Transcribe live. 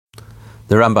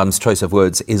The Rambam's choice of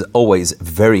words is always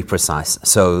very precise,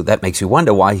 so that makes you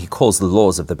wonder why he calls the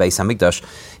laws of the Beis Hamikdash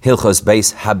Hilchos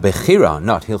Beis HaBechira,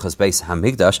 not Hilchos Beis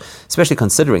Hamikdash, especially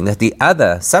considering that the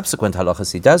other subsequent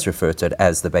halachas he does refer to it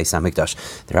as the Beis Hamikdash.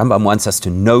 The Rambam wants us to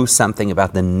know something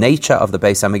about the nature of the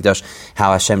Beis Hamikdash,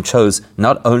 how Hashem chose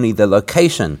not only the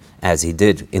location, as he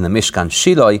did in the Mishkan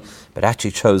Shiloh, but actually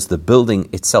chose the building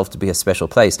itself to be a special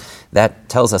place. That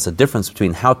tells us a difference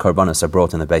between how korbanos are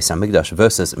brought in the Beis Hamikdash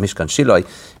versus Mishkan Shiloh,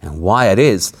 and why it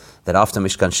is that after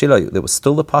Mishkan Shiloh there was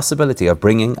still the possibility of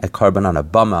bringing a korban on a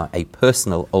bama, a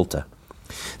personal altar.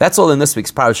 That's all in this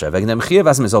week's parasha. The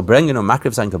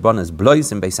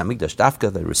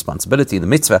responsibility, the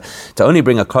mitzvah, to only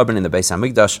bring a korban in the Beis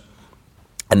Hamikdash,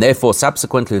 and therefore,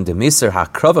 subsequently, in the Miser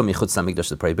HaKrova Michutz HaMikdash,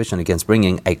 the prohibition against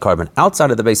bringing a korban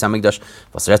outside of the Beis Hamikdash,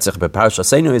 was Retzich beParasha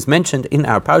Seinu, is mentioned in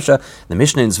our parasha. The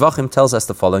Mishnah in Zvachim tells us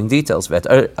the following details. This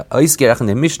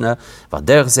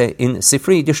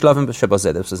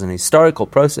is an historical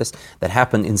process that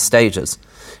happened in stages.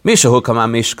 When the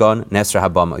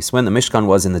Mishkan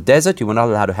was in the desert, you were not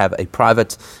allowed to have a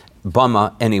private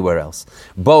bama anywhere else.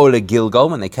 Bo'ole Gilgal,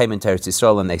 when they came into Eretz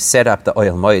Yisrael and they set up the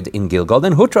oil moed in Gilgal,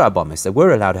 then hutra abamis, they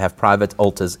were allowed to have private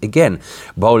altars again.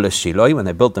 Bo'ole Shiloh, when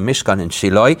they built the Mishkan in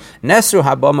Shiloh, nesru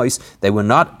habamos, they were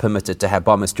not permitted to have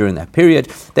bamas during that period.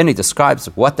 Then he describes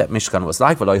what that Mishkan was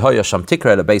like. V'lo hoya sham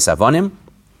tikra le beis avonim.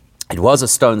 It was a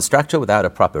stone structure without a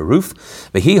proper roof.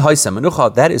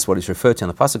 That is what is referred to in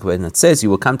the pasuk when it says, you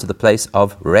will come to the place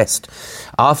of rest.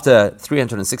 After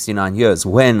 369 years,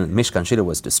 when Mishkan Shiloh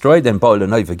was destroyed, then Bo'ol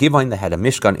Noiv Givon, they had a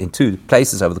Mishkan in two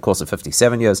places over the course of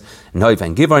 57 years, Noiv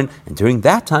and Givon, and during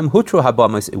that time, Hutru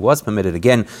Habamos, it was permitted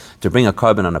again to bring a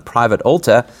korban on a private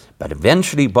altar. But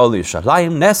eventually, Bo'ol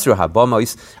Yerushalayim, Nesru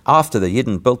Habamos, after the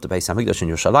Yidden built the Beis Hamikdash in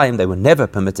Yerushalayim, they were never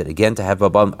permitted again to have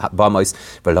Bamos.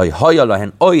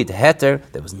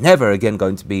 There was never again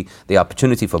going to be the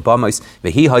opportunity for Bamos.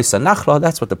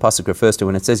 That's what the pasuk refers to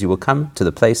when it says you will come to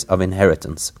the place of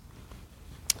inheritance.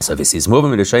 So this is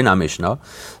moving with the Shena Mishnah.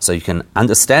 So you can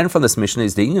understand from this Mishnah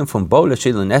is the union from Bo'ol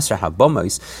Shiloh Nesra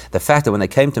HaBamos, the fact that when they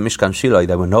came to Mishkan Shiloh,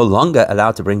 they were no longer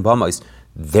allowed to bring Bamos.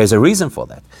 There's a reason for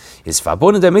that. Is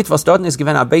verbunden damit, was dort ist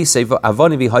given Abeise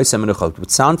Avoni wie Häuser Menuchot. It would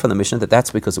sound from the Mishnah that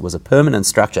that's because it was a permanent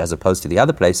structure as opposed to the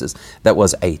other places that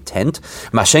was a tent.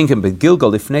 Mashenken be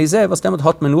Gilgal ifnei zeh was damit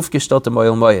hot men aufgestellt im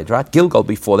oil moed. Right, Gilgal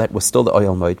before that was still the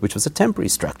oil moed, which was a temporary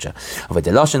structure. Aber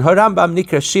the Lashon Rambam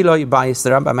nikra Shiloh Bayis.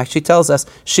 The Rambam actually tells us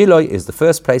Shiloh is the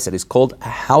first place that is called a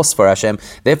house for Hashem.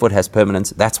 Therefore, it has permanence.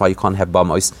 That's why you can't have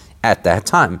bamos at that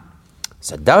time.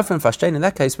 So, in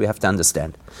that case, we have to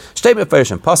understand. There's a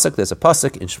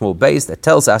pasuk in Shmuel Beis that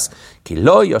tells us, that the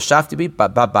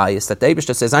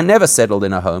Eibishter says, I never settled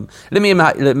in a home.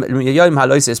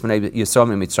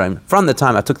 From the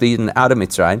time I took the Yidden out of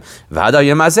Mitzrayim,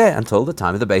 until the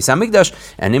time of the Beis Hamikdash,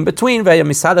 and in between, the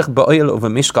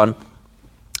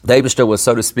Eibishter was,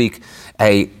 so to speak,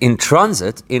 in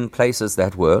transit in places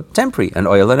that were temporary, an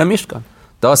oil and a Mishkan.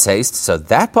 Das heißt, so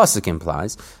that pasuk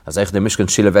implies, that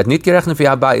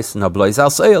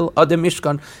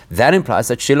implies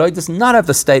that Shiloh does not have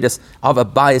the status of a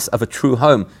bias of a true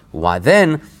home. Why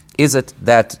then is it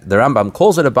that the Rambam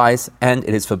calls it a bias and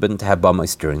it is forbidden to have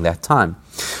bamos during that time?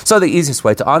 So the easiest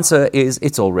way to answer is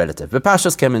it's all relative.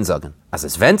 Bepashas kemen zagen. As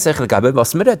es wenn sich legabe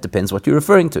was miret, depends what you're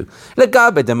referring to.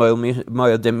 Legabe de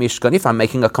Mishkan, if I'm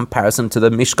making a comparison to the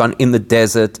Mishkan in the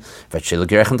desert, Shiloh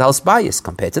gerechnet als bias.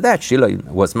 Compared to that, Shiloh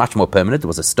was much more permanent. It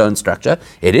was a stone structure.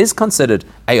 It is considered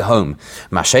a home.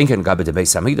 Mashenken gabe de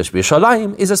Beis Hamikdash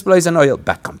b'Yerushalayim is as blaze an oil.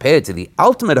 But compared to the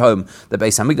ultimate home, the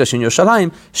Beis Hamikdash in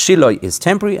Yerushalayim, Shiloh is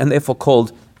temporary and therefore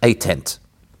called a tent.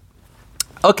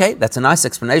 Okay, that's a nice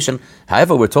explanation.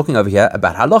 However, we're talking over here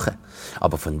about halacha.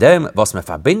 Aber von dem, was man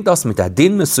verbindet das mit der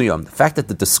Din Mesuyam, the fact that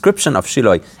the description of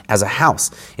Shiloh as a house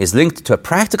is linked to a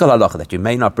practical halacha that you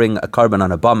may not bring a korban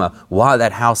on a bama while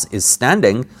that house is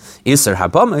standing, Iser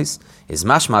habamis, is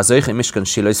mashma zoiche Mishkan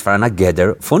Shiloh is for an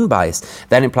ageder fun bias.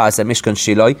 That implies that Mishkan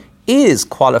Shiloh is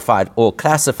qualified or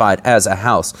classified as a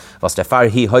house,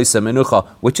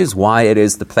 which is why it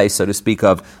is the place, so to speak,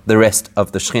 of the rest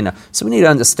of the Shechina. So we need to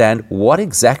understand what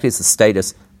exactly is the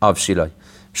status of Shiloh.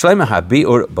 So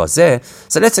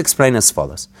let's explain as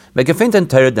follows. By Shiloh und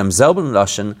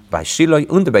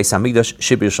Beis Hamikdash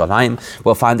Yerushalayim,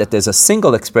 we'll find that there's a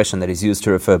single expression that is used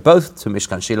to refer both to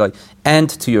Mishkan Shiloh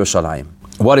and to Yerushalayim.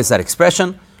 What is that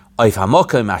expression? The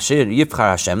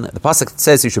pasuk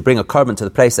says you should bring a korban to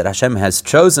the place that Hashem has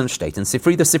chosen. State in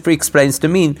Sifri. The Sifri explains to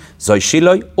mean Zoi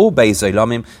Shiloh or Beis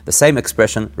Zolamim. The same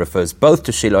expression refers both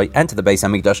to Shiloh and to the Beis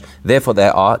Hamikdash. Therefore,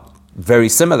 there are very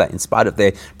similar in spite of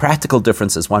their practical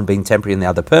differences, one being temporary and the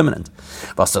other permanent.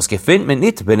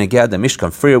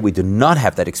 We do not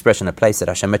have that expression, a place that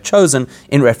Hashem had chosen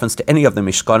in reference to any of the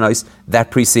Mishkanos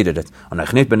that preceded it.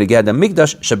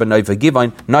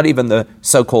 Not even the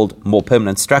so-called more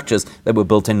permanent structures that were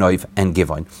built in Noiv and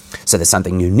Givon. So there's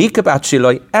something unique about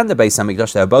Shiloh and the Beis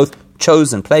Hamikdash. They are both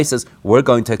chosen places. We're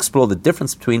going to explore the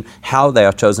difference between how they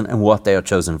are chosen and what they are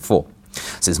chosen for.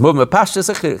 So there's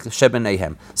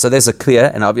a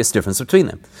clear and obvious difference between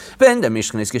them. When the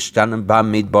Mishkan is gestanden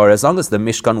beim Midbar, as long as the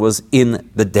Mishkan was in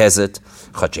the desert,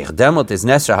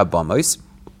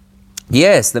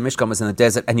 yes, the Mishkan was in the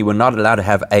desert and you were not allowed to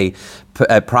have a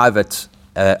private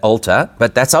altar,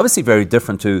 but that's obviously very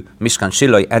different to Mishkan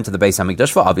Shiloh and to the Beis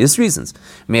Hamikdash for obvious reasons.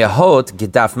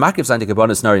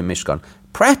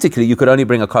 Practically, you could only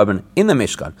bring a korban in the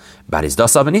Mishkan.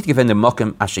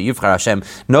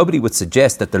 Nobody would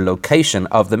suggest that the location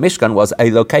of the Mishkan was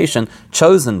a location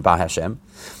chosen by Hashem,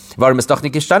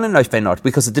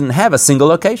 because it didn't have a single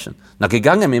location. The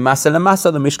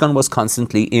Mishkan was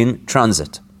constantly in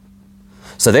transit.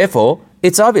 So therefore,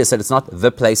 it's obvious that it's not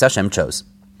the place Hashem chose.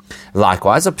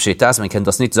 Likewise, the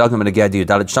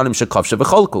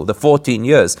 14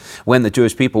 years when the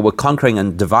Jewish people were conquering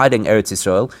and dividing Eretz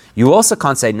Yisrael, you also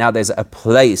can't say now there's a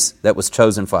place that was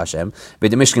chosen for Hashem.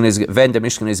 When the Mishkan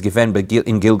is given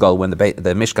in Gilgal, when the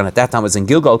Mishkan at that time was in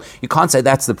Gilgal, you can't say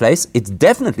that's the place. It's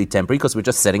definitely temporary because we're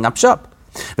just setting up shop.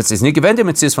 But we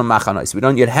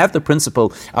don't yet have the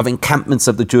principle of encampments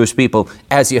of the Jewish people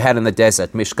as you had in the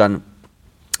desert, Mishkan,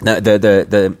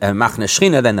 the Machne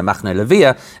Shechina, then the Machne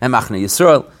Leviah, and Machne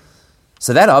Yisrael.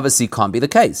 So that obviously can't be the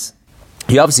case.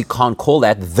 You obviously can't call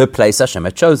that the place Hashem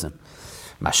had chosen.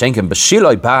 Mashenken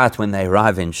b'Shiloh bat, when they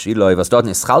arrive in Shiloh,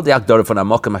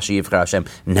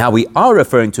 now we are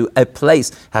referring to a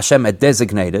place Hashem had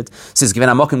designated. Says given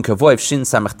Amokim Kavoy Shin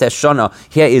Samachtesh Shana.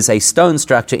 Here is a stone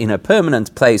structure in a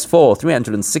permanent place for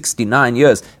 369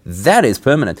 years. That is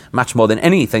permanent, much more than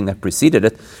anything that preceded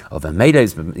it. Of a Meida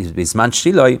is Bisman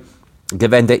Shiloh. So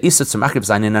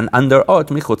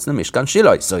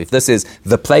if this is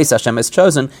the place Hashem has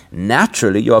chosen,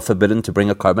 naturally you are forbidden to bring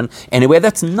a korban anywhere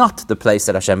that's not the place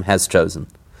that Hashem has chosen.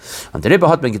 That's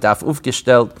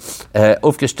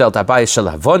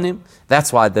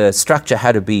why the structure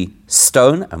had to be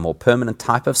stone, a more permanent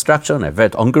type of structure, which the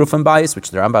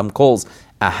Rambam calls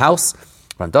a house.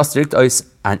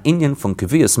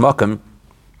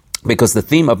 Because the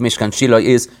theme of Mishkan Shiloh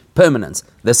is permanence.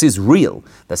 This is real.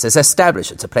 This is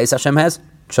established. It's a place Hashem has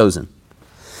chosen.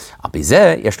 On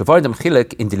Heta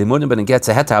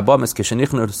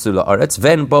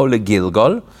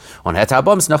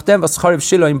nachdem was Chariv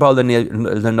Shiloh im Baal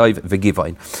Lenoiv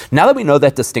v'Givoin. Now that we know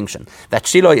that distinction, that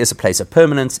Shiloh is a place of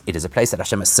permanence, it is a place that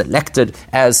Hashem has selected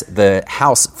as the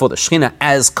house for the Shechina,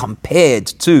 as compared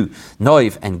to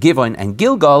Noiv and Givoin and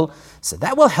Gilgal. So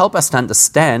that will help us to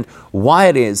understand why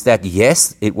it is that,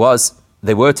 yes,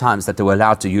 there were times that they were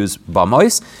allowed to use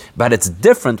Bamois, but it's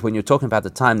different when you're talking about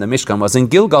the time the Mishkan was in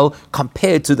Gilgal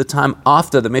compared to the time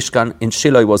after the Mishkan in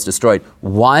Shiloh was destroyed.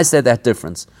 Why is there that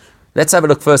difference? Let's have a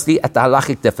look firstly at the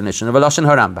halachic definition of Lashon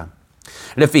Harambam.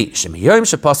 So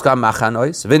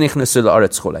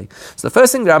the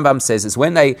first thing the Rambam says is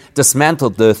when they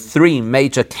dismantled the 3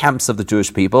 major camps of the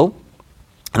Jewish people,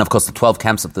 and of course the 12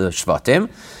 camps of the Shvatim,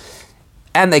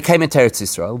 and they came into Eretz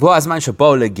Yisrael.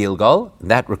 Gilgal,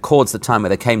 that records the time where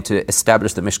they came to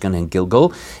establish the Mishkan in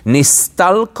Gilgal.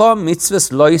 Nistalka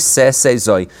mitzvahs loy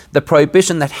sesezoi. The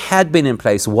prohibition that had been in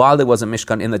place while there was a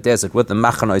Mishkan in the desert with the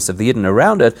machanos of the Yidden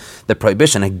around it, the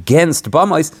prohibition against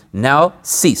Bamos now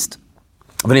ceased.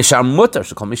 And at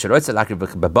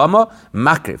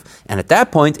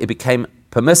that point, it became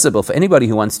permissible for anybody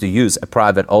who wants to use a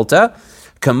private altar,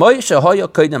 exactly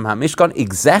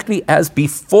as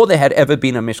before there had ever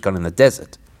been a Mishkan in the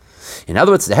desert. In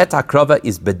other words, the Het HaKrova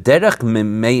is bederech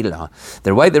memela.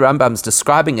 The way the Rambam is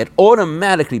describing it,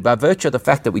 automatically, by virtue of the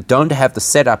fact that we don't have the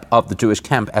setup of the Jewish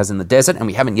camp as in the desert, and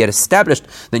we haven't yet established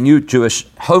the new Jewish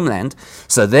homeland,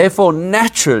 so therefore,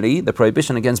 naturally, the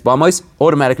prohibition against Bamos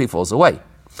automatically falls away.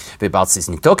 The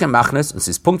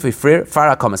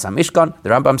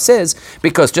Rambam says,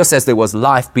 because just as there was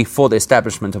life before the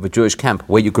establishment of a Jewish camp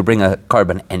where you could bring a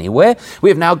korban anywhere, we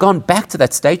have now gone back to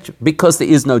that state because there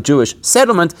is no Jewish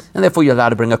settlement, and therefore you're allowed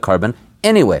to bring a korban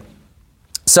anywhere.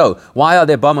 So, why are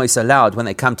there Bamos allowed when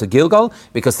they come to Gilgal?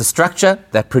 Because the structure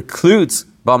that precludes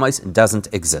Bamos doesn't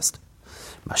exist.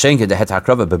 Now it's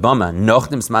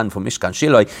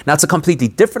a completely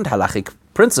different halachic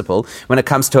principle when it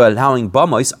comes to allowing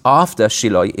Bamos after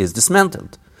Shiloh is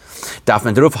dismantled.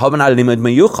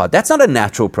 That's not a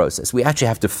natural process. We actually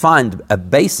have to find a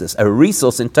basis, a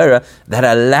resource in Torah that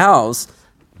allows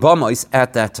Bamois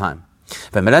at that time.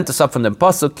 We learn from the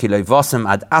pasuk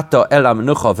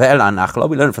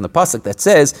that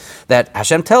says that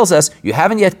Hashem tells us you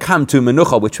haven't yet come to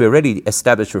Menucha, which we already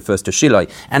established refers to Shiloh,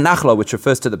 and Nachla, which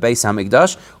refers to the Beis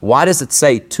Hamikdash. Why does it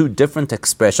say two different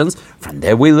expressions? From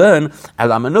there we learn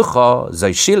Ela Menucha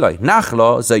zay Shiloh,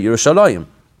 Nachla zay Yerushalayim.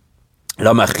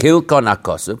 Why does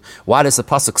the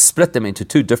pasuk split them into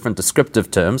two different descriptive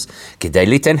terms?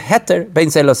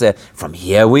 From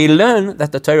here we learn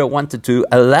that the Torah wanted to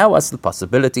allow us the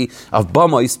possibility of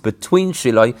Bamois between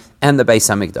Shiloh and the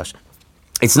Beis Hamikdash.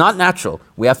 It's not natural.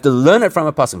 We have to learn it from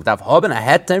a pasuk.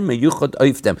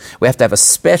 We have to have a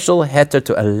special heter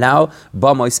to allow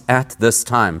Bamois at this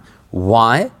time.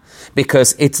 Why?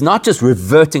 Because it's not just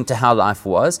reverting to how life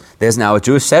was. There's now a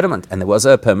Jewish settlement and there was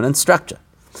a permanent structure.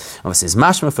 The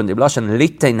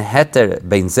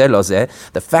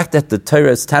fact that the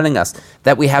Torah is telling us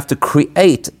that we have to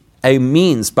create a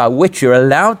means by which you're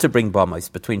allowed to bring Bamois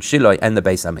between Shiloh and the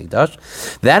Beis Hamikdash,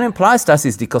 that implies to us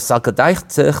is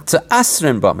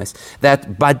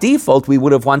that by default we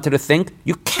would have wanted to think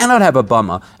you cannot have a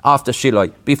Bama after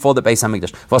Shiloh before the Beis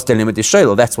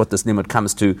Hamikdash. That's what this limud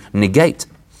comes to negate.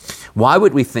 Why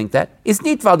would we think that? It's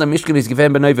not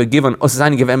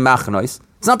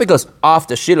because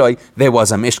after Shiloh there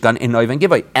was a Mishkan in Noiv and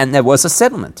Givai and there was a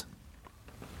settlement.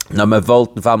 Rather,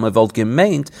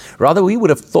 we would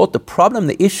have thought the problem,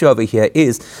 the issue over here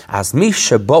is as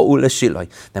Shiloh.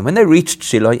 Then when they reached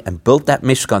Shiloh and built that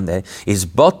Mishkan there, is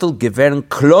Botel Gevern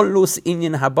Klolus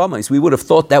Inyan Habama. We would have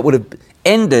thought that would have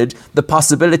ended the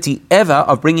possibility ever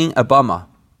of bringing a Bama.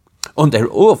 Und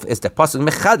der Uf is the pasuk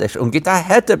mechadesh und git a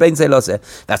heter ben zelose.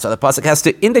 That's what the pasuk has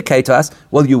to indicate to us.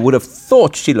 Well, you would have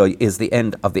thought Shiloh is the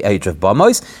end of the age of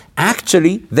Bamos.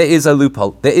 Actually, there is a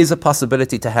loophole. There is a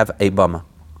possibility to have a Bama.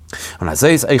 And as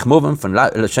is eich moving from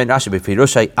L'shein Rashi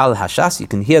b'Pirushay al Hashas, you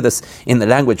can hear this in the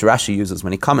language Rashi uses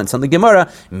when he comments on the Gemara.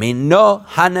 Mino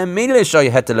hanamile shoy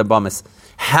heter lebamis.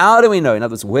 How do we know? In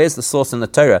other words, where's the source in the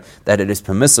Torah that it is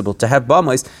permissible to have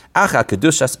Bamois acha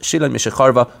kedushas Shiloh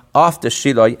mishecharva after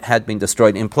Shiloh had been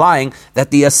destroyed, implying that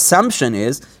the assumption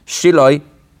is Shiloh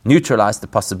neutralized the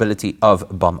possibility of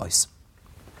Bamois.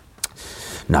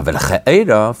 Now that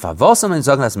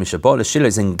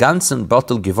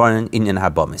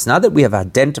we have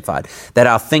identified that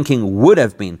our thinking would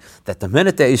have been that the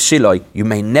minute there is Shiloh, you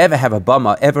may never have a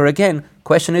Bama ever again,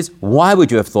 question is, why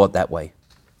would you have thought that way?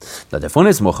 Davon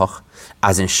is mochach,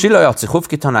 as in Shiloh Yatzchuf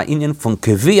Kitana Inyan from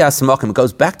Kaviyas Mokim. It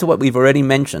goes back to what we've already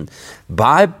mentioned.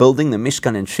 By building the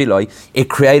Mishkan in Shiloh, it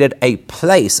created a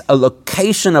place, a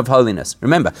location of holiness.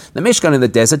 Remember, the Mishkan in the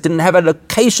desert didn't have a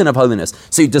location of holiness.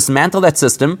 So you dismantle that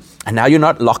system, and now you're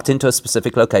not locked into a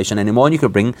specific location anymore, and you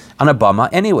can bring an Bama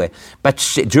anywhere. But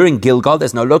during Gilgal,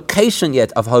 there's no location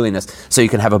yet of holiness, so you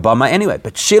can have a Bama anyway.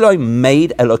 But Shiloh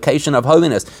made a location of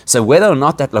holiness. So whether or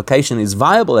not that location is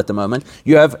viable at the moment,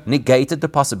 you have negated the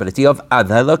possibility of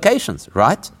other locations,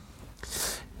 right?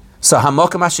 So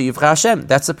Hamokim Hashiyivcha Hashem,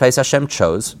 that's the place Hashem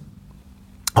chose.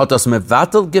 Hotos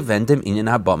mevatel gewendem inyan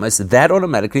habamas, that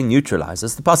automatically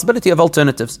neutralizes the possibility of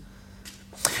alternatives.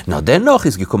 Now then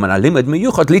is gekommen a limud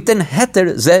meyuchot liten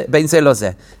heter ze ben ze lo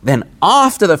ze. Then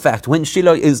after the fact, when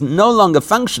Shiloh is no longer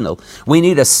functional, we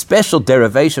need a special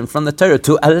derivation from the Torah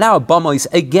to allow Bamois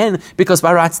again, because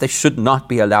by rights they should not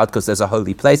be allowed because there's a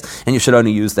holy place and you should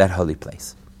only use that holy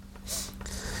place.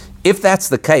 If that's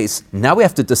the case, now we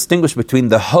have to distinguish between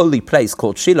the holy place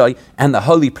called Shiloh and the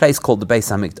holy place called the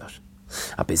Beis Hamikdash.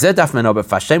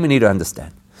 We need to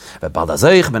understand. If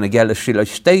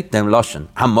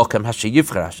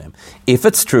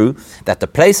it's true that the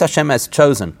place Hashem has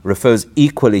chosen refers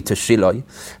equally to Shiloh,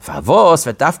 then why is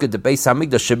it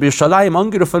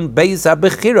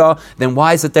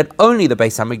that only the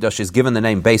Beis Hamikdash is given the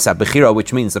name Beis HaBechira,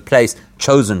 which means the place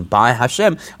chosen by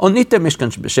Hashem? Why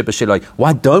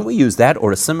don't we use that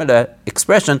or a similar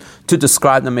expression to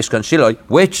describe the Mishkan Shiloh,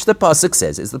 which the pasuk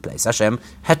says is the place Hashem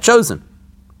had chosen?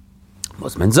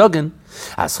 Therefore,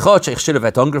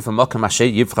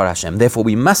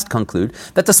 we must conclude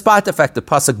that despite the fact the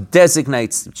pasuk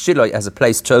designates Shiloh as a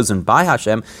place chosen by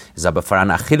Hashem, there's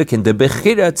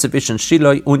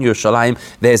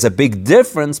a big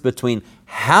difference between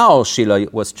how Shiloh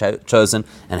was chosen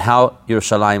and how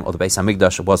Yerushalayim or the Beis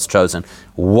Hamikdash was chosen.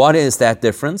 What is that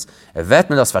difference? The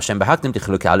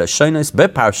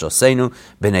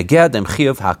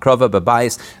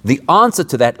answer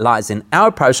to that lies in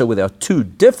our parsha, where there are two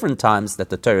different times that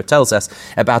the Torah tells us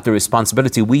about the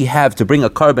responsibility we have to bring a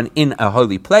korban in a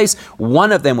holy place.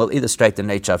 One of them will illustrate the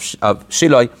nature of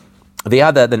Shiloh,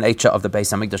 the nature of the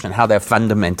Beis Hamikdash and how they're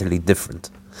fundamentally different.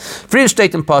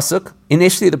 Pasuk.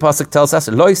 Initially, the Pasuk tells us,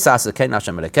 Lo yisasa kein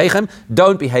Hashem elekechem,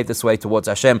 don't behave this way towards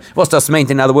Hashem. What's das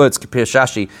meant? In other words, Kipir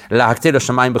Shashi, lahaktir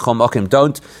shamayim b'chol mokim,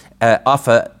 don't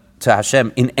offer to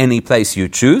Hashem in any place you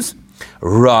choose.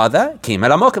 Rather, you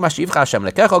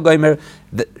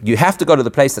have to go to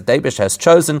the place that David has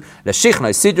chosen.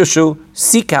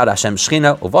 Seek out Hashem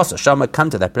Shechina, come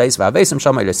to that place,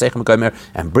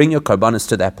 and bring your korbanos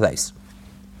to that place.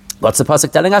 What's the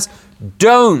pasuk telling us?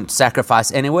 Don't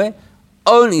sacrifice anywhere,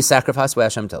 only sacrifice where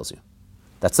Hashem tells you.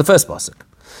 That's the first pasuk.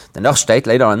 The next state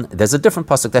later on, there's a different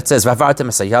pasuk that says, "Vavartem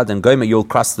esayad and gomer, you'll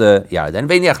cross the yard, and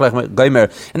gomer,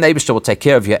 and the Eibishter will take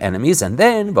care of your enemies, and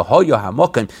then there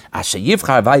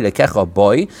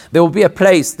will be a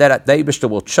place that the Eibishter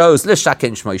will choose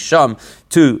l'shaken shmoi sham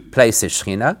to place his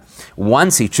shechina.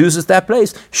 Once he chooses that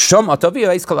place,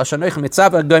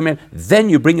 then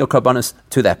you bring your korbanos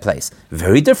to that place.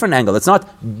 Very different angle. It's not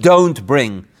don't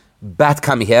bring, but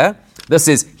come here. This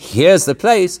is here's the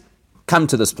place. Come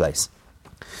to this place.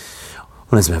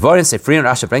 Sifri and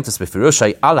Rashi bring us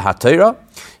b'firushai al haTorah.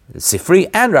 Sifri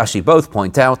and Rashi both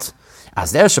point out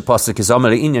as der pasuk is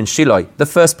amali inyan Shiloh. The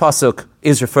first pasuk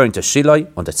is referring to Shiloh,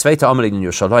 and the zweite amali in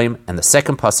Yerushalayim, and the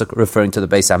second pasuk referring to the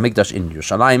Beis Hamikdash in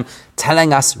Yerushalayim,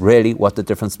 telling us really what the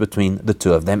difference between the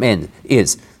two of them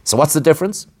is. So what's the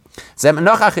difference?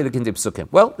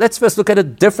 Well, let's first look at a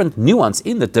different nuance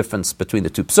in the difference between the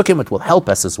two psukim, which will help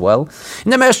us as well.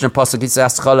 In the Meshna pasuk, it's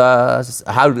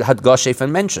how had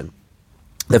Goshefen mentioned.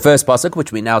 The first pasuk,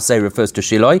 which we now say refers to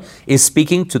Shiloh, is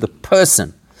speaking to the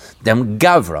person. It's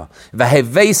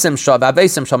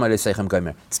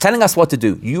telling us what to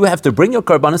do. You have to bring your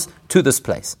korbanos to this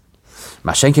place.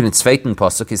 Whereas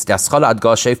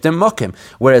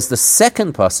the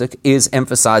second pasuk is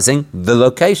emphasizing the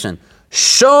location.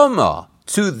 Shoma,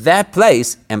 to that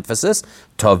place, emphasis.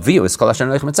 You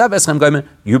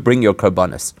bring your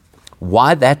korbanos.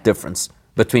 Why that difference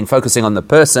between focusing on the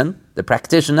person, the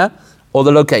practitioner, or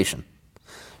the location?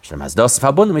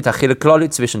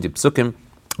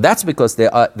 That's because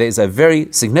there's a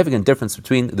very significant difference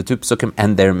between the two psukim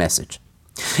and their message.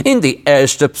 In the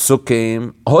erste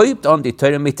psukim, hoibt on the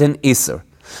Torah miten iser.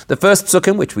 The first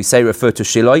psukim, which we say refer to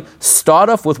Shiloh, start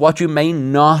off with what you may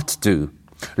not do.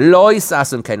 Don't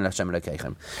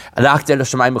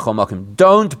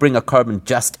bring a korban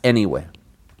just anywhere.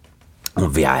 Now,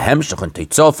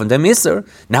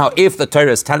 if the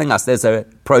Torah is telling us there's a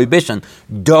prohibition,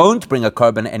 don't bring a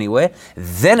korban anywhere,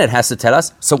 then it has to tell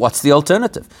us, so what's the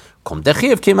alternative? So the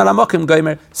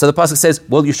pasuk says,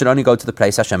 well, you should only go to the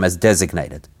place Hashem has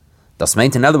designated. Das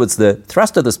meint, in other words, the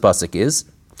thrust of this pasuk is,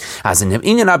 when the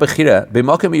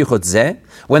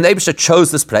Eibishter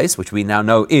chose this place, which we now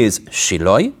know is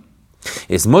Shiloh,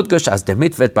 is mudgush as the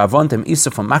mitvet bavontem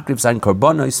isu from makriv zayin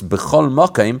korbanos b'chol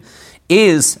mokim,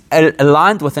 is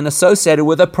aligned with and associated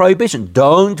with a prohibition.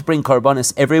 Don't bring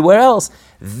korbanos everywhere else.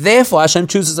 Therefore, Hashem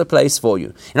chooses a place for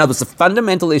you. In other words, the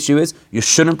fundamental issue is you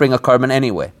shouldn't bring a korban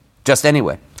anywhere, just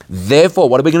anywhere. Therefore,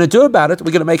 what are we going to do about it?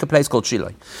 We're going to make a place called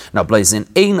Shiloh. Now,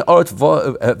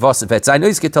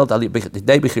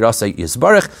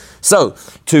 so,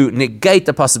 to negate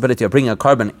the possibility of bringing a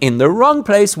korban in the wrong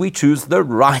place, we choose the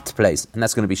right place, and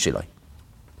that's going to be Shiloh.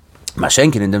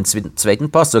 Mashenkin in the zweiten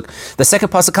pasuk, the second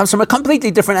pasuk comes from a completely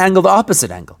different angle, the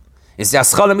opposite angle. It's the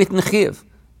aschala mitten chiv.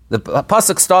 The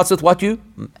pasuk starts with what you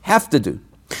have to do.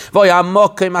 The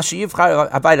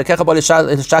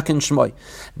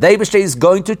Eibishter is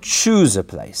going to choose a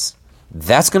place.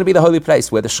 That's going to be the holy place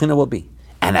where the Shechina will be.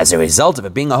 And as a result of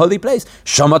it being a holy place,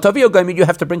 you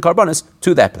have to bring korbanos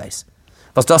to that place.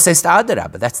 But that's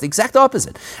the exact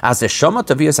opposite. It's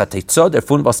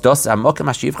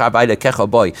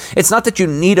not that you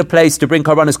need a place to bring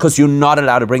korbanos because you're not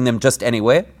allowed to bring them just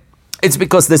anywhere. It's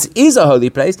because this is a holy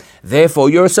place, therefore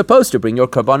you're supposed to bring your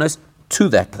korbanos to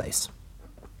that place.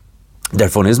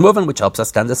 Therefore, is moving, which helps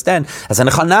us to understand.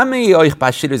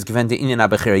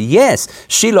 Yes,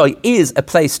 Shiloh is a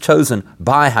place chosen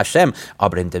by Hashem.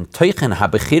 But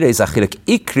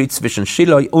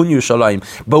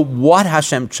what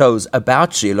Hashem chose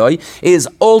about Shiloh is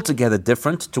altogether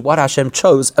different to what Hashem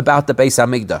chose about the Beis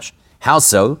Hamikdash. How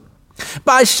so?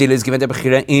 By Shiloh is given the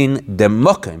Bechira in the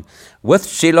Mokim. With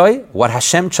Shiloh, what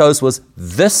Hashem chose was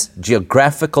this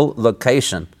geographical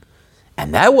location.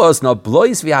 And that was no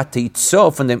blois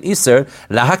v'atitzo from them iser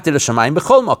lahaktir l'shamayim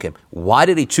b'chol mokim. Why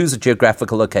did he choose a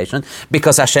geographical location?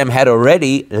 Because Hashem had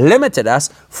already limited us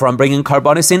from bringing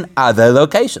korbanos in other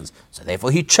locations. So therefore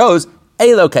he chose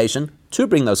a location to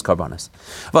bring those karbanos.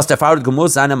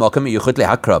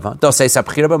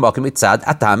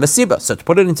 So to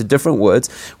put it into different words,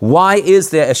 why is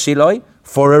there a Shiloh?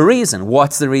 For a reason.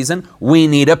 What's the reason? We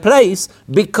need a place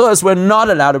because we're not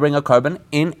allowed to bring a korban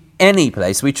in any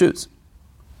place we choose.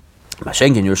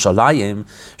 Yerushalayim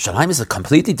is a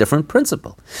completely different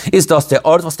principle. Is das der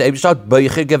Ort, was der Eibishter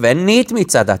Beuche gewinnt, nicht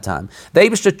mitzad hatam. The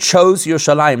Eibishter chose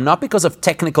Yerushalayim not because of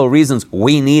technical reasons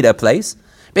we need a place,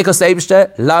 because the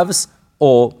Eibishter loves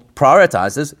or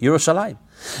prioritizes Yerushalayim.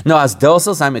 No, as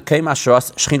Dosel Zamekem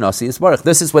Ashras Shchinosi is Baruch.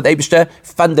 This is what the Eibishter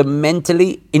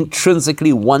fundamentally,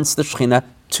 intrinsically wants the Shechina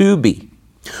to be.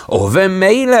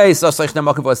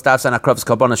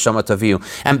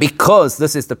 And because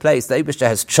this is the place the Eibishter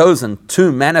has chosen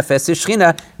to manifest his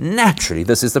Shechina, naturally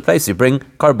this is the place you bring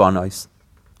karbanos.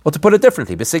 Or to put it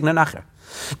differently, besigna nacher.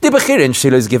 The Bechir in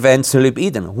Shiloh is given to Lib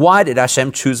Eden. Why did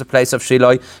Hashem choose a place of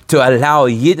Shiloh? To allow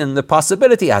Yidden the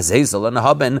possibility, Azazel and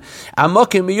Haben,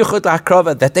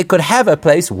 that they could have a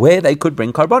place where they could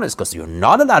bring karbanos. Because you're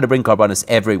not allowed to bring karbanos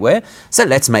everywhere, so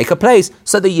let's make a place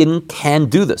so the Yidden can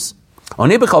do this. So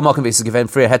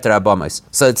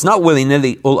it's not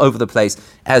willy-nilly all over the place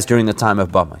as during the time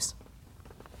of Bamos.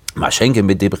 Is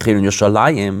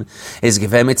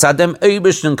given but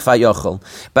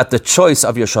the choice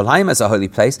of Yerushalayim as a holy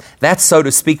place, that's so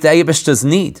to speak the Eibishter's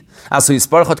need. That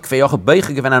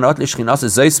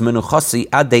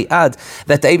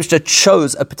the Eibishter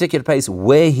chose a particular place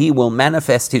where he will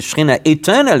manifest his Shechina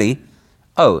eternally.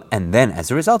 Oh, and then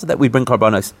as a result of that we bring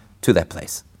karbanos to that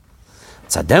place.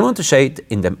 In the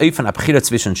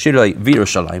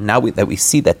now that we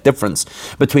see that difference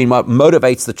between what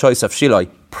motivates the choice of Shiloh,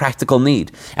 practical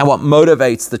need, and what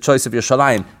motivates the choice of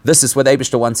Yerushalayim, this is what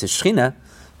Eibishter wants his Shechina.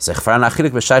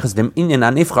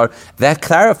 That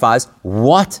clarifies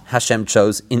what Hashem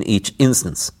chose in each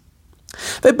instance.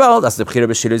 Now that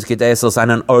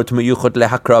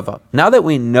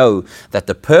we know that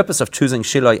the purpose of choosing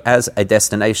Shiloh as a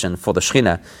destination for the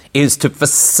Shechina is to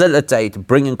facilitate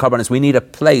bringing karbanos, we need a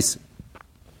place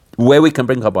where we can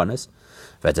bring karbanos.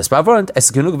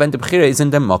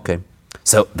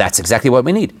 So that's exactly what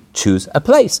we need. Choose a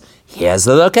place. Here's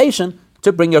the location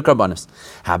to bring your karbanos.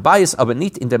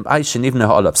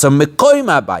 So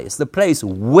mekoim habayis, the place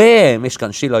where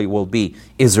Mishkan Shiloh will be,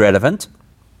 is relevant.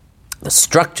 The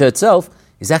structure itself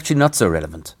is actually not so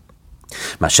relevant.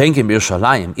 Mashenkim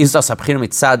Yerushalayim is das abchir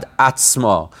mitzad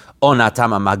atzmo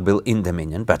onatama magbil in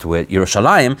dominion. But with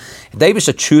Yerushalayim,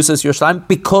 Eibishter chooses Yerushalayim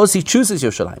because he chooses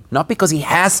Yerushalayim, not because he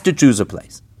has to choose a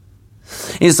place.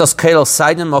 Is das kelo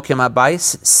seiden mokim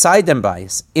habayis, seiden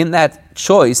bayis. In that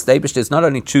choice, Eibishter is not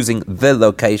only choosing the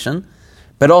location,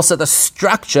 but also the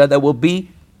structure that will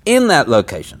be in that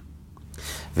location.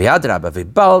 The fact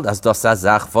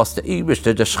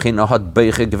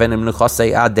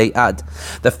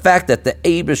that the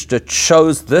Eibishter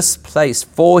chose this place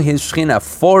for his Shechina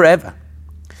forever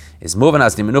is moving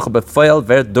as the menucha befeil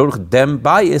ver durch dem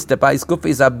bayis, the bayis guf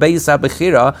is a beis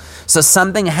habechira. So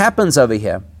something happens over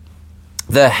here.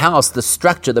 The house, the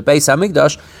structure, the Beis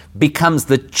Hamikdash becomes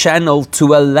the channel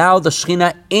to allow the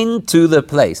Shechina into the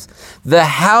place. The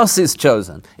house is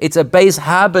chosen. It's a beis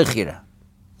habechira.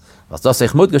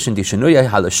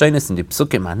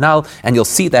 And you'll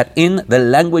see that in the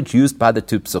language used by the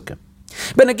two psukim.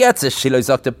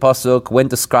 When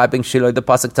describing Shiloh, the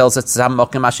pasuk tells us it's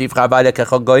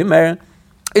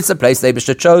the place the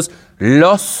Eibishter chose,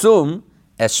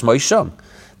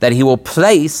 that he will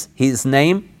place his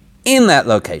name in that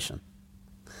location.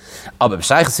 Whereas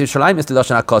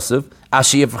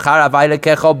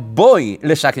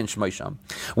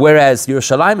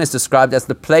Yerushalayim is described as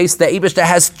the place the Eibishter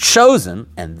has chosen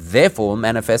and therefore will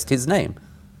manifest his name.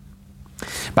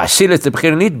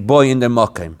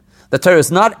 The Torah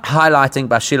is not highlighting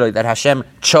by Shiloh that Hashem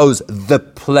chose the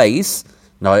place.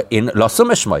 No, in Losum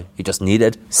Eshmoy, he just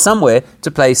needed somewhere to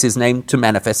place his name to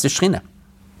manifest his Shechina.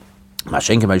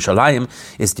 Yerushalayim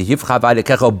is the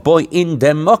Yivcha boy in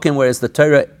dem Mokim, whereas the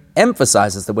Torah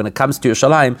emphasizes that when it comes to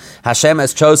Yerushalayim, Hashem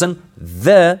has chosen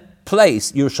the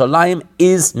place. Yerushalayim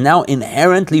is now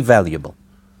inherently valuable.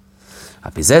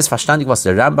 That's why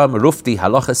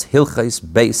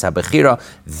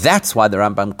the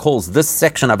Rambam calls this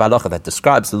section of halacha that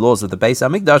describes the laws of the Beis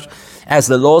Hamikdash as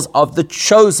the laws of the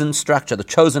chosen structure, the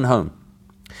chosen home.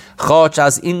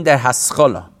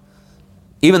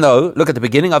 Even though, look at the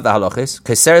beginning of the halachis,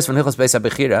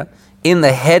 in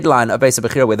the headline of Beis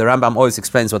Hamikdash, where the Rambam always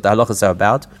explains what the halachas are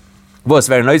about, in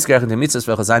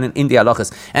the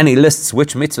halachas, and he lists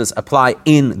which mitzvahs apply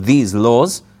in these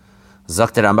laws.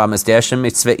 Sagt der Rambam, es der erste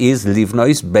Mitzvah is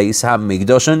livnois Beis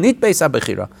Hamikdash and nicht Beis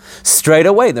HaBechira. Straight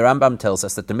away, the Rambam tells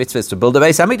us that the mitzvah is to build a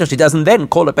Beis Hamikdash. He doesn't then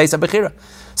call it Beis HaBechira.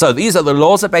 So these are the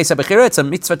laws of Beis HaBechira. It's a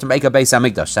mitzvah to make a Beis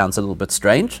Hamikdash. Sounds a little bit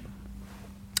strange.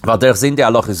 Weil der Sinn der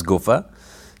Halachis Gufa.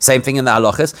 Same thing in the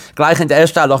Halachis. Gleich in der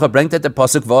ersten Halacha bringt der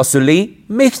Pasuk Vasuli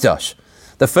Mikdash.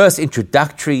 The first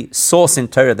introductory source in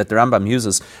Torah that the Rambam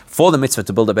uses for the mitzvah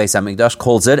to build a Beis HaMikdash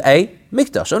calls it a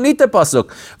Mikdash. Only the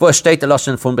pasuk wo steht the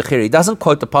lashon von Bechira. He doesn't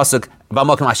quote the pasuk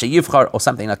V'amokim asher yivchar or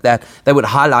something like that. They would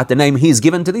highlight the name he's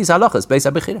given to these halachas, Beis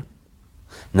HaBechira.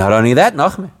 Not only that,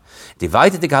 nachmer.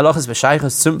 Divided the halachas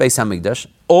v'shaychas zum Beis HaMikdash.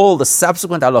 All the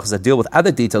subsequent halachas that deal with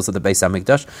other details of the Beis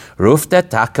HaMikdash. Rufta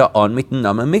taka on mitten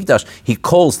nama Mikdash. He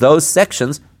calls those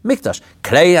sections Mikdash.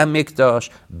 Klei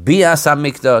HaMikdash, Bias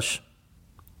HaMikdash.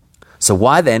 So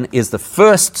why then is the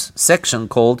first section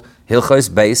called Hilchos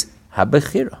Beis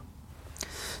HaBechira?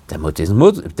 Damit is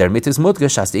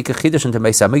mudgesh as the Ikach into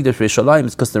Beis HaMikdash Rishalayim.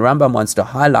 It's because the Rambam wants to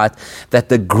highlight that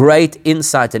the great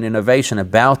insight and innovation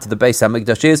about the Beis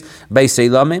HaMikdash is Beis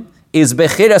Elamim, is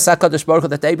Bechira HaKadosh Baruch Hu,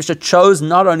 that the Eibusha chose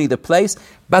not only the place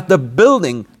but the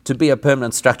building to be a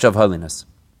permanent structure of holiness.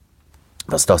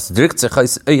 Was das drückt sich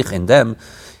euch in dem.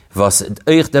 Was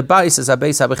euch der Beis is a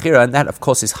Beis HaBechira, and that of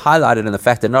course is highlighted in the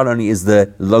fact that not only is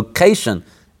the location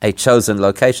a chosen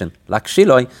location, like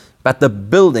Shiloh, but the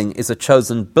building is a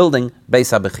chosen building,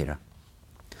 Beis HaBechira.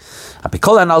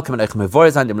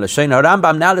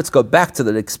 Now let's go back to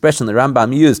the expression the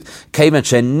Rambam used. Once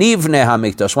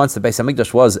the Beis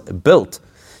HaMikdash was built,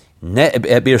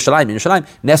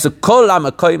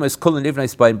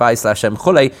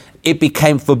 it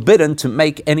became forbidden to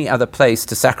make any other place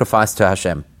to sacrifice to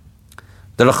Hashem.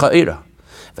 If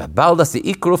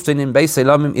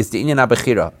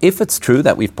it's true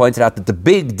that we've pointed out that the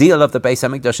big deal of the Beis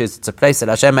HaMikdash is it's a place that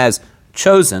Hashem has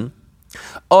chosen,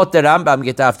 and then the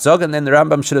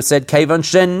Rambam should have said,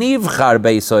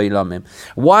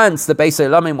 once the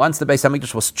Beis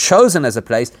HaMikdash was chosen as a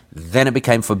place, then it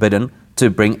became forbidden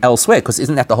to bring elsewhere. Because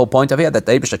isn't that the whole point of here, that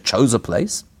the Eibusha chose a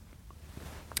place?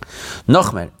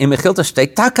 Nochmer, in Mechilta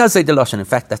steht taka zei de lashon. In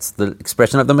fact, that's the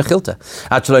expression of the Mechilta.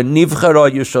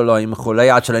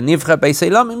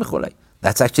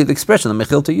 That's actually the expression the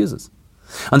Mechilta uses.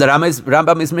 And the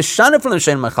Rambam is mishana from the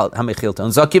Shem HaMechilta.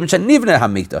 And Zakim Shenivne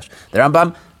HaMikdash. The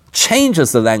Rambam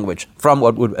changes the language from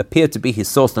what would appear to be his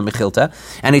source, the Mechilta,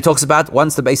 and he talks about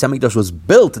once the Beis HaMikdash was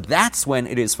built, that's when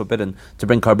it is forbidden to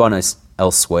bring karbonos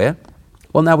elsewhere.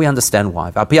 Well, now we understand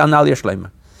why. There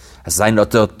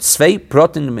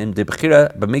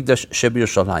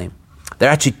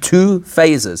are actually two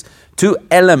phases, two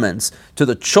elements to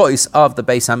the choice of the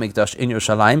Beis HaMikdash in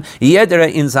Yerushalayim.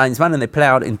 Yedere in Zayin, and they play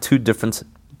out in two different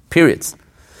periods.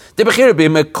 First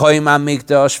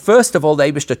of all, the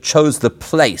Eibusha chose the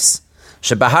place.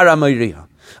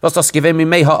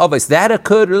 That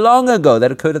occurred long ago.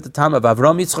 That occurred at the time of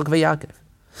Avram, Yitzchak, and Yaakov.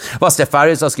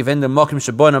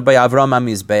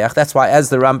 That's why, as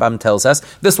the Rambam tells us,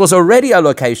 this was already a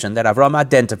location that Avram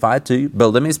identified to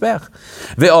build a Mizbeach.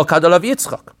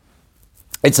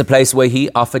 It's a place where he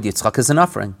offered Yitzchak as an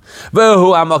offering.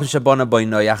 And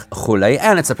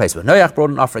it's a place where Noach brought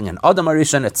an offering, and Adam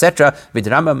Arishan, etc. With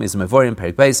Rambam is Mevorim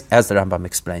Perik Beis, as the Rambam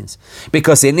explains.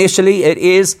 Because initially it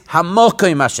is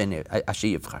Hamokim Asher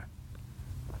Yivchar.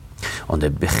 On the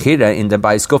Bechira in the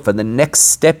Beis Gufa, the next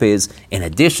step is, in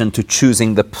addition to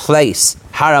choosing the place,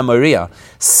 Hara Maria,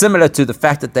 similar to the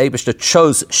fact that the Eibusha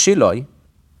chose Shiloh,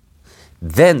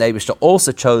 then the Eibusha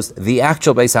also chose the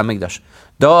actual Beis HaMikdash.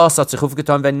 That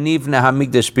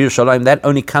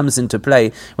only comes into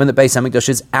play when the Beis HaMikdash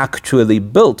is actually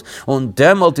built.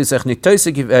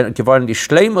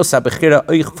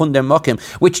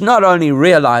 Which not only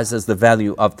realizes the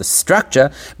value of the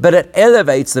structure, but it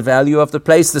elevates the value of the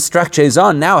place the structure is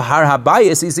on. Now Har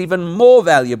HaBayis is even more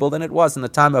valuable than it was in the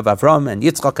time of Avram and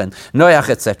Yitzchak and Noach,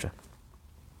 etc.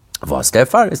 That's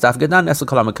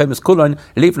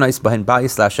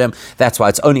why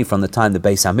it's only from the time the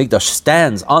Beis HaMikdash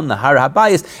stands on the Har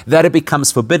HaBayis that it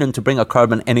becomes forbidden to bring a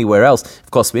carbon anywhere else. Of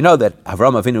course, we know that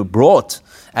Avram Avinu brought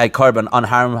a carbon on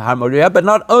Har HaMoriah, but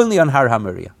not only on Har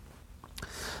HaMoriah.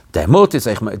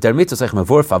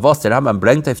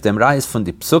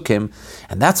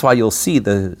 And that's why you'll see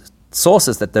the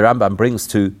sources that the Rambam brings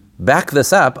to back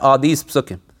this up are these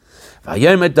psukim.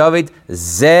 David,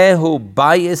 Zehu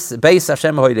Beis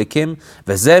Hashem Hoylekim,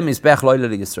 V'zeh Mizbech Loyle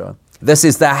Yisrael. This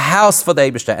is the house for the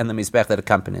Eibusha and the Mizbech that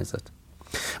accompanies it.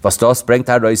 Was das bringt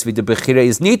heraus, wie die Bechira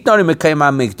is nicht nur im Mekayim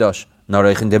HaMikdash, nor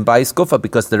in dem Beis Gufa,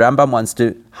 because the Rambam wants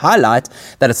to highlight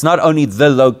that it's not only the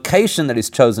location that is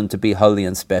chosen to be holy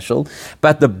and special,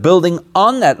 but the building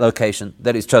on that location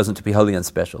that is chosen to be holy and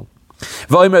special.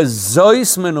 V'omer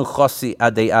zois menuchosi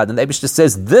adei ad. And the Eibishter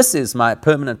says, this is my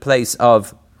permanent place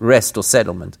of rest or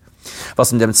settlement.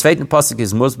 Was in dem zweiten Pasuk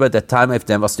is musbar that time of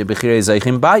them was die Bechira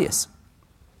Zeichim Bayis.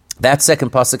 That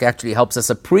second pasuk actually helps us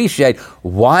appreciate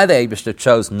why the Eibishter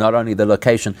chose not only the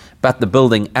location but the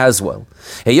building as well.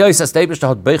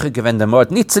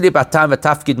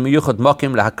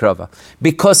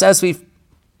 Because as we've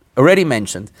already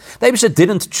mentioned, the Eibishter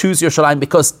didn't choose Yerushalayim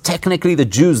because technically the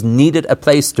Jews needed a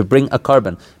place to bring a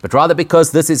korban, but rather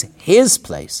because this is his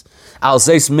place.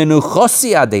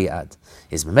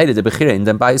 Is made the Bechira in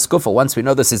the Beis Hamikdash. Once we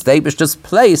know this is the Eibishter's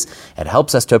place, it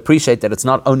helps us to appreciate that it's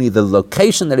not only the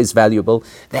location that is valuable,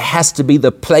 there has to be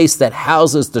the place that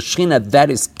houses the Shechina that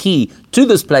is key to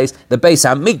this place. The Beis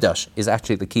Hamikdash is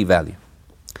actually the key value.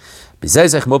 And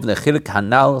that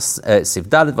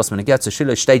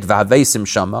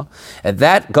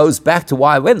goes back to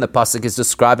why when the pasuk is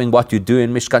describing what you do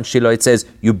in Mishkan Shiloh, it says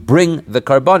you bring the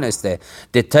karbonos there.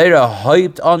 The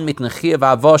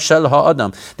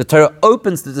Torah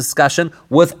opens the discussion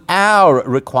with our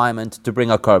requirement to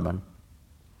bring a korban.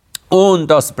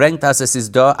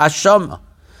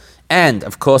 And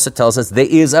of course it tells us there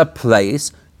is a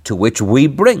place to which we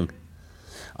bring.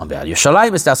 Whereas when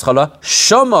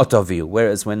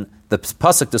the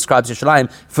pasuk describes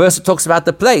Yerushalayim, first it talks about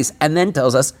the place and then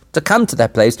tells us to come to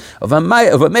that place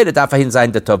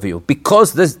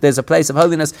because there's a place of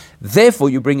holiness,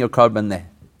 therefore you bring your korban there.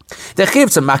 The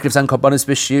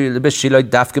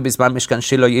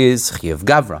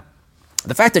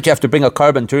fact that you have to bring a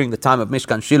korban during the time of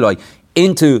Mishkan Shiloh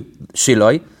into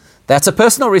Shiloh, that's a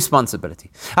personal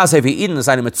responsibility. Because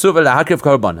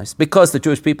the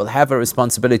Jewish people have a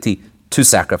responsibility to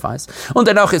sacrifice.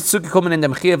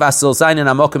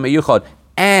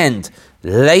 And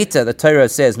later the Torah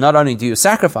says not only do you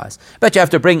sacrifice, but you have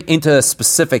to bring into a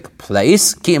specific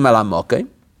place. So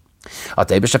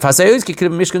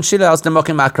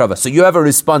you have a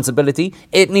responsibility.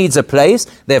 It needs a place.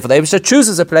 Therefore the Eibishter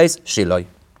chooses a place, Shiloh.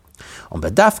 And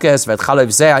if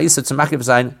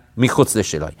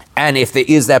there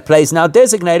is that place now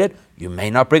designated, you may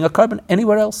not bring a korban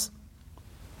anywhere else.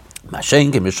 Let's say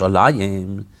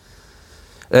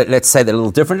that a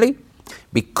little differently.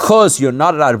 Because you're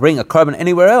not allowed to bring a korban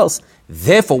anywhere else,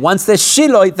 therefore once there's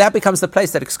Shiloh, that becomes the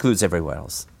place that excludes everywhere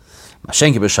else. Whereas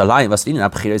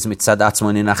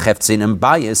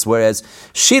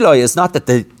Shiloh is not that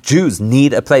the Jews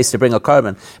need a place to bring a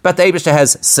korban, but the Eibishter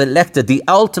has selected the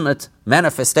ultimate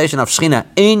manifestation of Shechina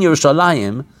in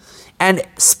Yerushalayim, and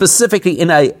specifically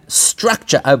in a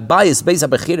structure, a Beis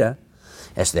Hamikdash.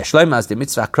 Now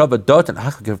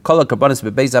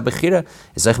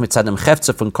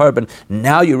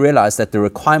you realize that the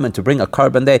requirement to bring a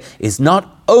korban there is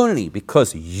not only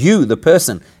because you, the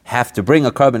person, have to bring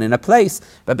a korban in a place,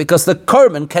 but because the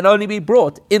korban can only be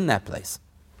brought in that place.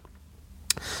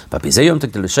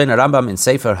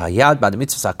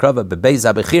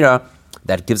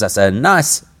 That gives us a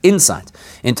nice insight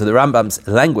into the Rambam's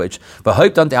language. Where the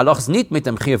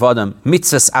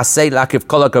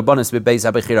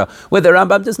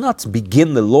Rambam does not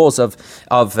begin the laws of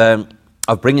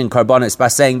bringing karbonos by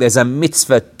saying there's a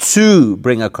mitzvah to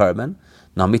bring a korban.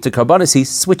 Now, mitzvah karbonos, he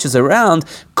switches around.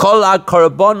 He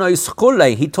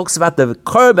talks about the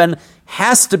korban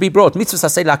has to be brought. Mitzvah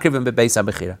asay lakriv bebeis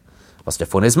habechira. Was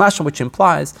therefore is mashal, which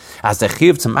implies as the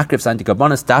chiv to makriv zayin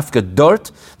karbonos dafka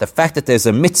dort, the fact that there's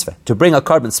a mitzvah to bring a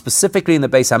korban specifically in the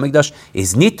Beis Hamikdash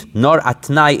is nit nor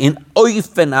atnai in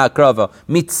oifen hakrava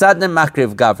mitzadem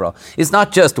makriv gavra. It's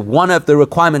not just one of the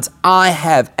requirements I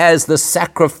have as the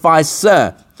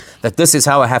sacrificer that this is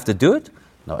how I have to do it.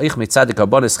 No,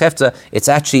 it's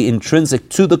actually intrinsic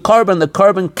to the korban. The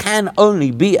korban can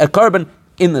only be a korban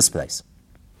in this place.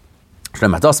 Why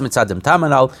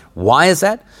is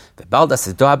that? Because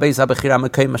the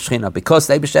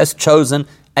Eibishter has chosen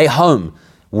a home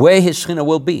where his Shechina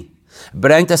will be.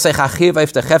 That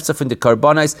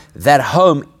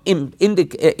home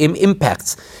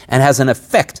impacts and has an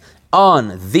effect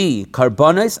on the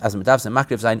karbonos, as Medav and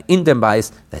Makriv Zayin in dem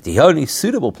Bayis, that the only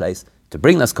suitable place to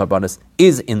bring those karbonos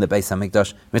is in the Beis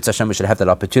Hamikdash. Mitzvah Hashem, we should have that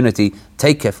opportunity.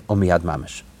 Take kef umiyad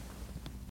mamash.